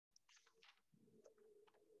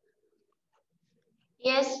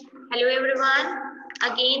Yes, hello everyone.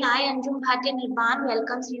 Again, I Anjum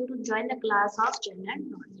welcomes you to join the class of General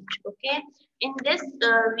Knowledge. Okay, in this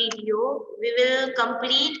video, we will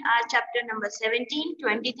complete our chapter number 17,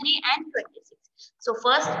 23, and 26. So,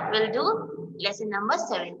 first, we'll do lesson number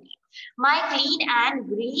 17, My Clean and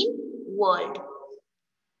Green World.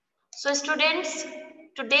 So students,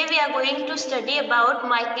 today we are going to study about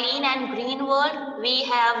my clean and green world. We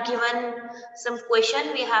have given some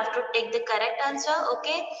question. We have to take the correct answer.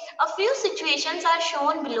 Okay. A few situations are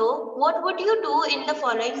shown below. What would you do in the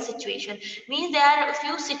following situation? Means there are a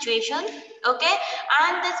few situations. Okay.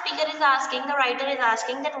 And the speaker is asking, the writer is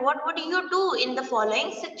asking that what would you do in the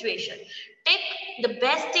following situation? Take the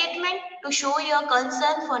best statement to show your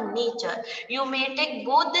concern for nature. You may take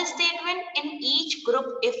both the statement in each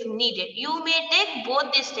group if needed. You may take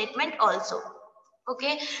both the statement also.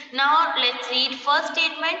 Okay, now let's read first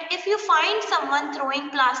statement. If you find someone throwing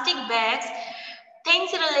plastic bags,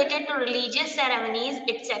 things related to religious ceremonies,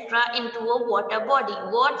 etc., into a water body,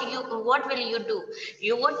 what will you do?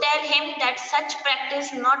 You would tell him that such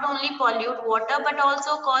practice not only pollute water but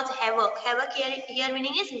also cause havoc. Havoc here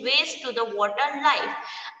meaning is waste to the water life,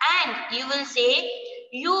 and you will say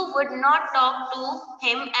you would not talk to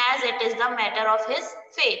him as it is the matter of his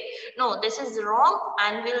faith. No, this is wrong,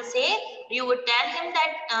 and will say you would tell him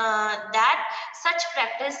that such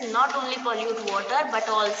practice not only pollute water but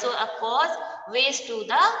also a cause waste to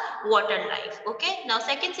the water life. Okay, now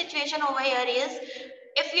second situation over here is,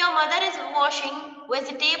 if your mother is washing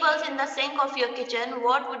vegetables in the sink of your kitchen,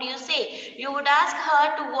 what would you say? You would ask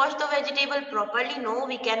her to wash the vegetable properly. No,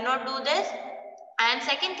 we cannot do this. And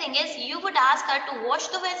second thing is, you would ask her to wash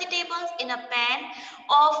the vegetables in a pan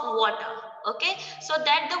of water. Okay, so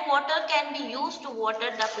that the water can be used to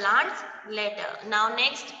water the plants later. Now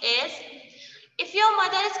next is, if your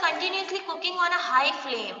mother is continuously cooking on a high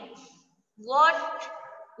flame, what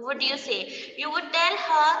would you say? You would tell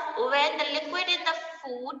her when the liquid in the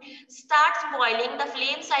food starts boiling, the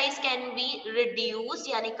flame size can be reduced,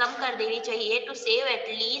 यानी कम कर देनी चाहिए to save at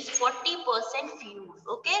least 40% fuel.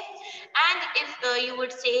 Okay, and if you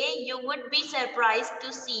would say, you would be surprised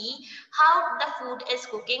to see how the food is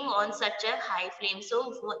cooking on such a high flame.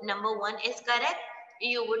 So number one is correct.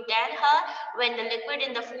 You would tell her when the liquid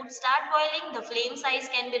in the food start boiling, the flame size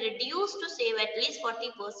can be reduced to save at least 40%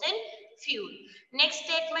 fuel. Next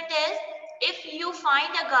statement is, if you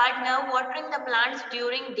find a gardener watering the plants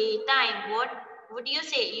during daytime, what would you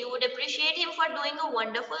say? You would appreciate him for doing a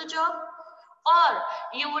wonderful job, or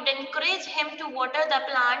you would encourage him to water the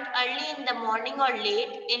plant early in the morning or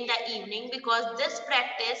late in the evening, because this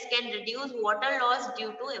practice can reduce water loss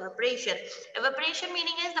due to evaporation. Evaporation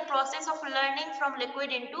meaning is the process of learning from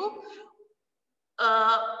liquid into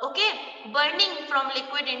okay, burning from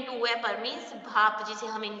liquid into vapor means भाप जिसे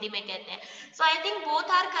हम हिंदी में कहते हैं. So I think both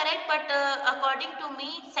are correct, but according to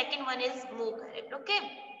me, second one is more correct. Okay.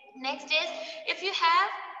 Next is, if you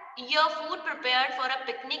have your food prepared for a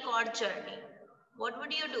picnic or journey, what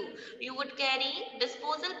would you do? You would carry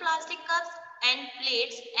disposal plastic cups and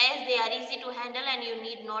plates as they are easy to handle and you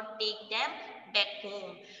need not take them back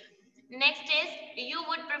home. Next is, you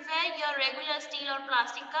would prefer your regular steel or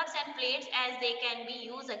plastic cups and plates as they can be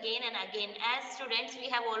used again and again. As students, we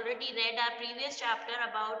have already read our previous chapter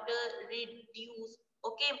about reduce,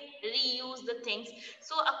 okay, reuse the things.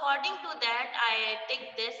 So according to that, I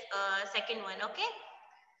take this second one. Okay.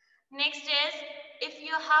 Next is, if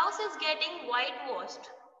your house is getting whitewashed,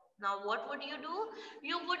 now what would you do?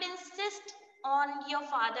 You would insist on your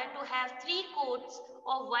father to have 3 coats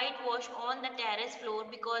of whitewash on the terrace floor,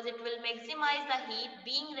 because it will maximize the heat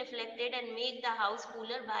being reflected and make the house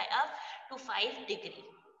cooler by up to 5 degrees.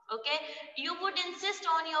 Okay, you would insist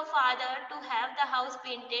on your father to have the house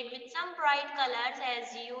painted with some bright colors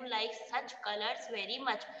as you like such colors very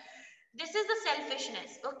much. This is the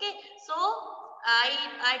selfishness. Okay, so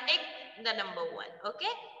I take the number one. Okay,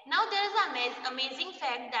 now there is an amazing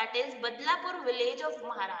fact, that is Badlapur village of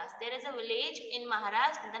Maharashtra. There is a village in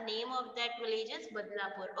Maharashtra, the name of that village is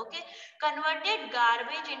Badlapur. Okay, converted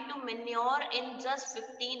garbage into manure in just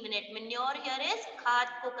 15 minutes. Manure here is खाद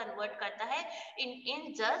को convert करता है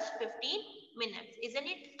in just 15 minutes. Isn't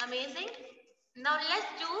it amazing? Now let's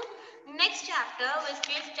do next chapter, which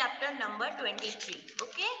is chapter number 23.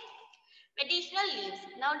 Okay, medicinal leaves.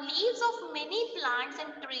 Now leaves of many plants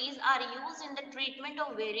and trees are used in the treatment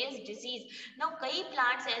of various disease. Now कई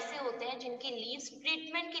plants ऐसे होते हैं जिनकी leaves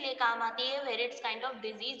treatment के लिए काम आती है various kind of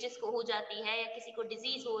disease जिसको हो जाती है या किसी को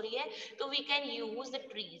disease हो रही है, तो we can use the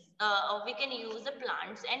trees, or we can use the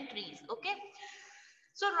plants and trees. Okay,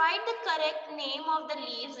 so write the correct name of the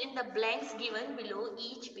leaves in the blanks given below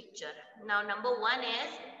each picture. Now number one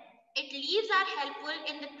is Its leaves are helpful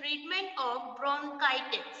in the treatment of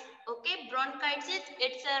bronchitis. Okay, bronchitis,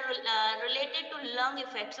 it's related to lung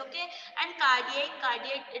effects. Okay, and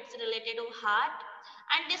cardiac, it's related to heart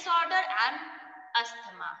and disorder and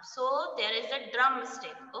asthma. So there is a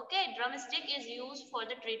drumstick. Okay, drumstick is used for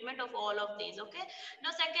the treatment of all of these. Okay,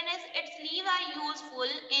 now second is its leaves are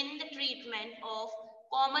useful in the treatment of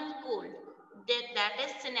common cold. That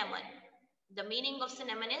is cinnamon. The meaning of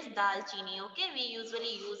cinnamon is dalchini. Okay, we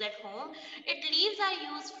usually use at home. Its leaves are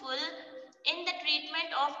useful in the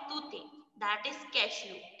treatment of toothache. That is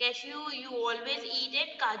cashew. Cashew you always eat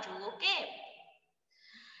it. Kaju. Okay.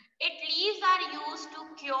 Its leaves are used to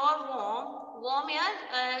cure worm. Worm here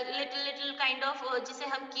little kind of जिसे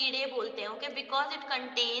हम कीड़े बोलते हैं. Okay, because it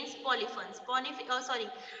contains polyphenols. Polyphenol.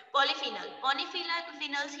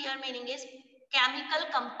 Polyphenols here meaning is chemical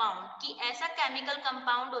compound कि ऐसा chemical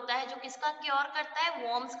compound होता है जो किसका क्योर करता है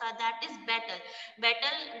वॉर्म्स का. That is battle.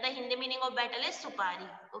 Battle the Hindi meaning of battle is सुपारी.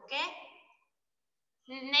 Okay,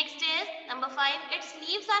 next is number 5. It's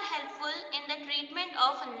leaves are helpful in the treatment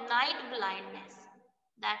of night blindness.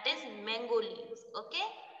 That is mango leaves. Okay,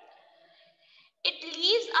 Its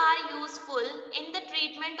leaves are useful in the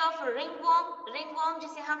treatment of ringworm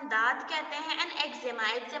जिसे हम दाद कहते हैं, and eczema.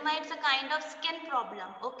 Eczema it's a kind of skin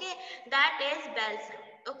problem. Okay, that is balsam.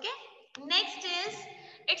 Okay, next is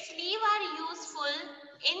its leaves are useful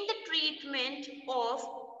in the treatment of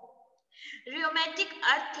rheumatic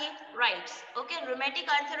arthritis. Okay,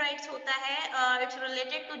 rheumatic arthritis होता है it's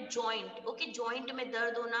related to joint. Okay, joint में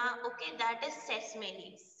दर्द होना. Okay, that is sesame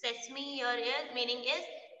leaves. Sesame here is meaning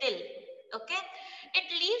is till. Okay,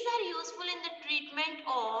 its leaves are useful in the treatment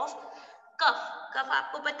of cough. Cough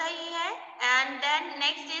आपको पता ही है. And then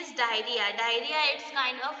next is diarrhea. Diarrhea it's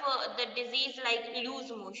kind of the disease like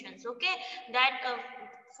loose motions. Okay, that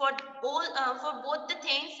for both the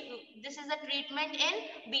things this is a treatment in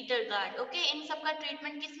bitter gourd. Okay, इन सब का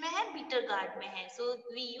treatment किस में है? Bitter gourd में है. So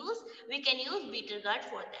we can use bitter gourd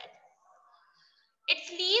for that. Its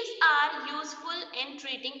leaves are useful in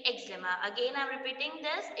treating eczema. Again, I'm repeating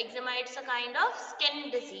this. Eczema, it's a kind of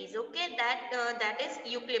skin disease. Okay, that is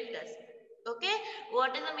eucalyptus. Okay,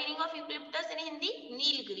 what is the meaning of eucalyptus in Hindi?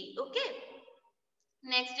 Nilgiri. Okay.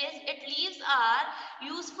 Next is its leaves are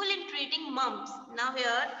useful in treating mumps. Now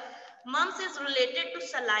here, mumps is related to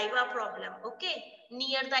saliva problem. Okay,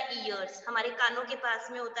 near the ears. हमारे कानों के पास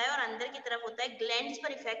में होता है और अंदर की तरफ होता है. ग्लैंड्स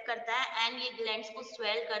पर इफेक्ट करता है एंड ये ग्लैंड्स को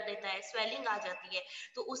स्वेल कर देता है. स्वेलिंग आ जाती है.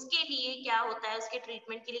 तो उसके लिए क्या होता है? उसके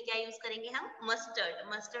ट्रीटमेंट के लिए क्या यूज करेंगे हम? मस्टर्ड.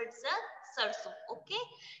 मस्टर्ड से सरसों. Okay,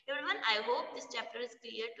 everyone, I hope this chapter is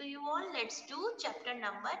clear to you all. Let's do chapter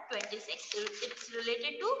number 26. It's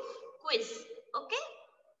related to quiz. Okay.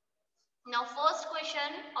 Now first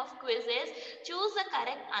question of quiz is choose the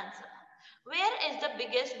correct answer. Where is the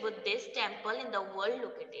biggest Buddhist temple in the world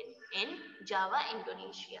located? In Java,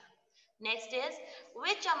 Indonesia. Next is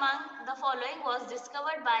which among the following was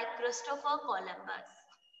discovered by Christopher Columbus?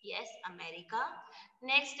 Yes, America.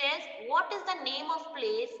 Next is what is the name of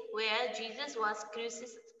place where Jesus was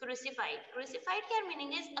crucified? Crucified here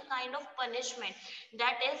meaning is a kind of punishment.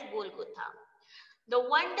 That is Golgotha. The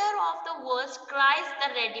wonder of the world, Christ the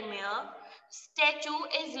Redeemer statue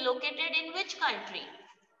is located in which country?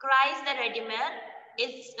 Christ the Redeemer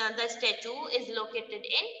is the statue is located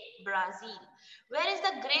in Brazil. Where is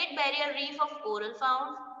the Great Barrier Reef of Coral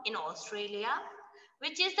found? In Australia.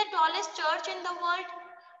 Which is the tallest church in the world?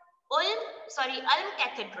 Ulm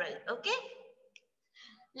Cathedral. Okay.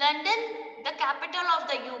 London, the capital of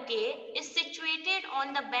the UK, is situated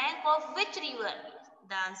on the bank of which river?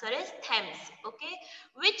 The answer is Thames. Okay.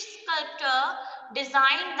 Which sculptor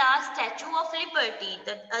designed the Statue of Liberty?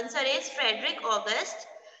 The answer is Frederick August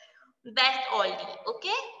Bartholdi.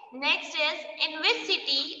 Okay. Next is in which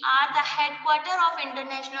city are the headquarters of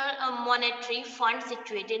International Monetary Fund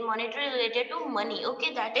situated? Monetary related to money.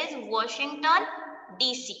 Okay. That is Washington,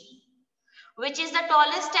 DC. Which is the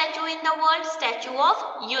tallest statue in the world? Statue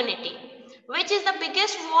of Unity. Which is the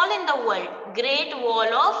biggest wall in the world? Great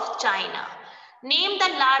Wall of China. Name the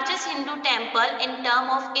largest Hindu temple in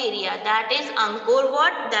terms of area. That is Angkor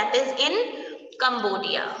Wat. That is in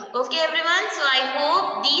Cambodia. Okay, everyone. So I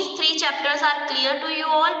hope these 3 chapters are clear to you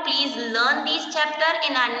all. Please learn these chapters.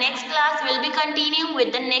 In our next class, we'll be continuing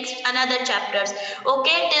with the another chapters.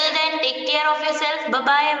 Okay, till then, take care of yourself.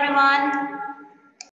 Bye-bye, everyone.